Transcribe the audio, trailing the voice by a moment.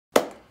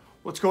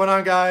What's going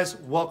on, guys?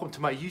 Welcome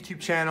to my YouTube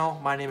channel.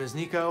 My name is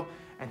Niko,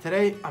 and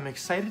today I'm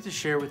excited to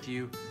share with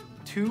you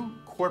 2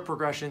 chord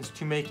progressions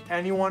to make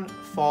anyone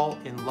fall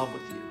in love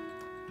with you.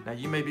 Now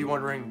you may be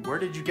wondering, where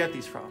did you get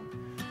these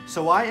from?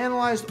 So I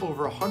analyzed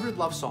over 100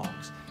 love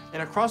songs,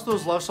 and across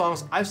those love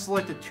songs I've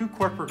selected 2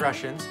 chord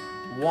progressions,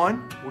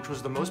 one which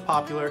was the most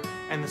popular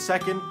and the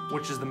second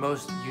which is the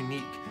most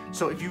unique.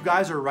 So if you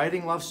guys are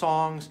writing love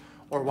songs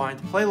or wanting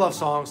to play love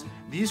songs,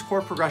 these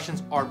chord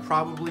progressions are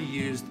probably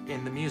used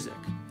in the music.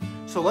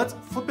 So let's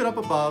flip it up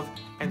above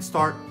and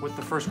start with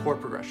the first chord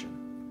progression.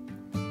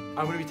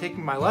 I'm going to be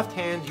taking my left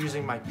hand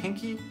using my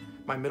pinky,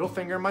 my middle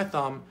finger, and my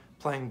thumb,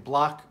 playing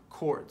block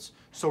chords.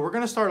 So we're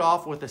going to start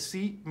off with a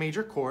C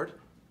major chord,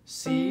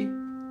 C,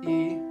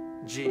 E,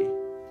 G.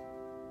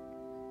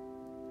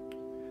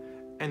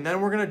 And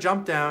then we're going to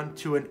jump down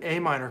to an A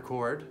minor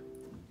chord,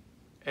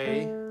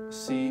 A,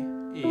 C,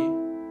 E.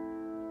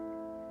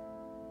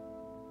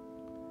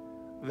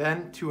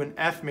 Then to an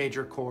F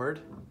major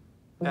chord,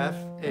 F,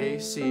 A,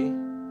 C,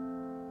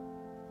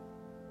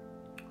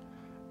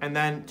 and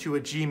then to a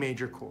G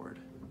major chord,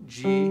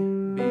 G, B,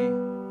 D.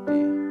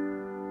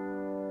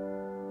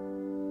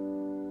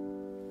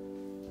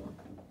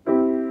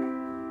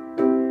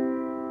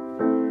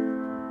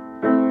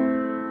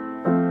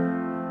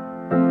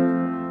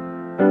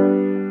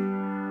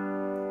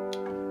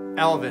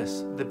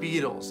 Elvis, the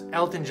Beatles,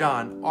 Elton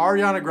John,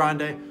 Ariana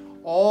Grande,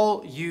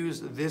 all use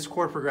this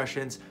chord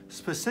progressions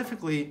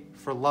specifically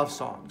for love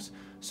songs.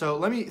 So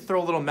let me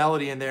throw a little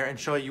melody in there and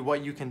show you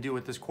what you can do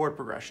with this chord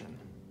progression.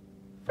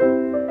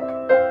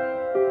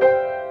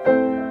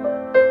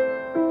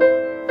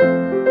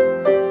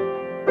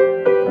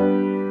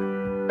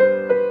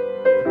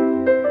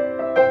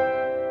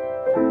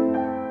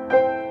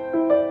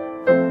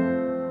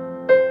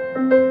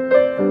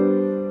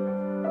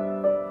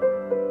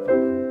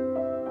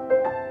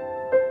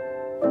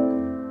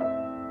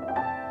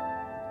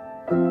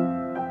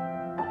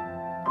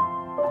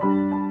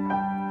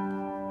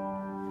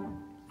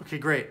 Okay,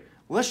 great.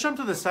 Let's jump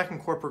to the second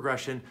chord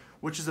progression,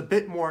 which is a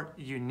bit more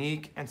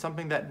unique and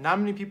something that not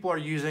many people are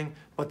using,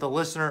 but the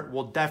listener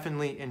will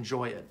definitely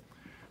enjoy it.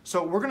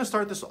 So we're going to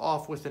start this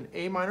off with an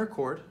A minor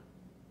chord.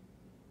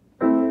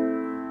 We're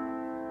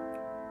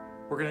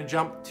going to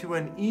jump to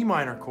an E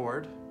minor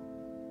chord,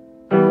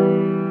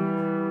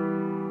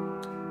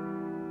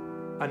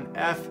 an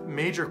F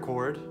major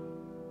chord,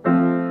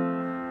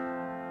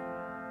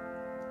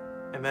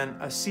 and then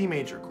a C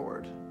major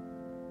chord.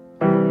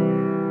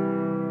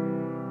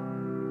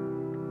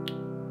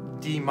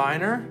 D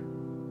minor,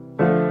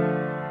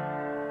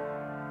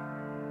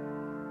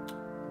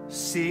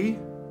 C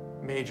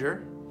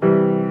major,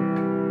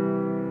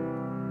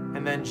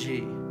 and then G.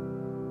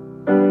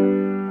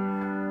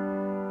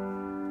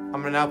 I'm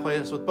going to now play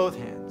this with both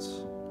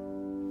hands.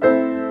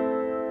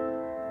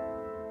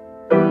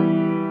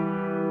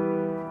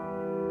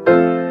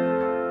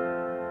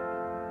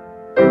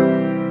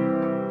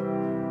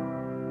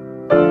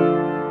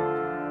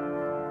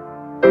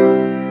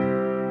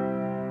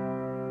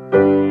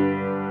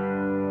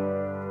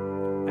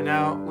 And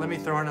now let me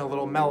throw in a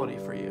little melody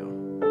for you.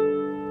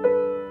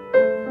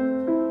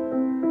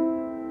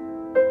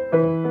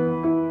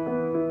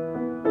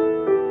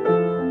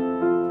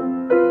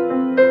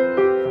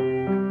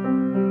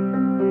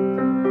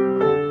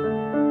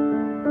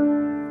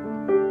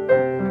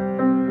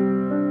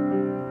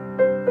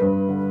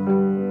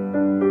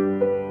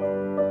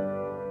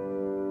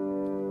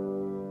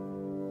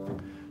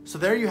 So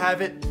there you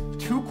have it,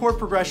 2 chord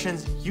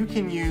progressions you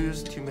can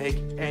use to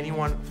make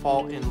anyone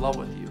fall in love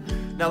with you.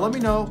 Now let me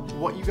know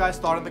what you guys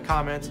thought in the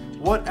comments,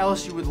 what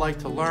else you would like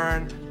to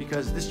learn,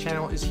 because this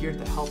channel is here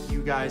to help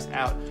you guys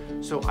out.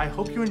 So I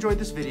hope you enjoyed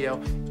this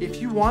video.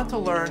 If you want to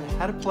learn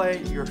how to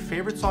play your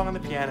favorite song on the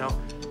piano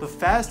the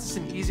fastest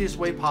and easiest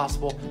way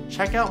possible,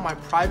 check out my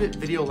private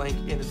video link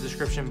in the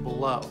description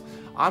below.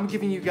 I'm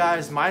giving you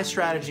guys my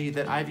strategy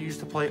that I've used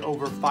to play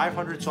over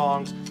 500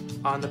 songs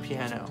on the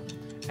piano.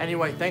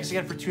 Anyway, thanks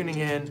again for tuning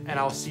in, and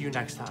I'll see you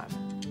next time.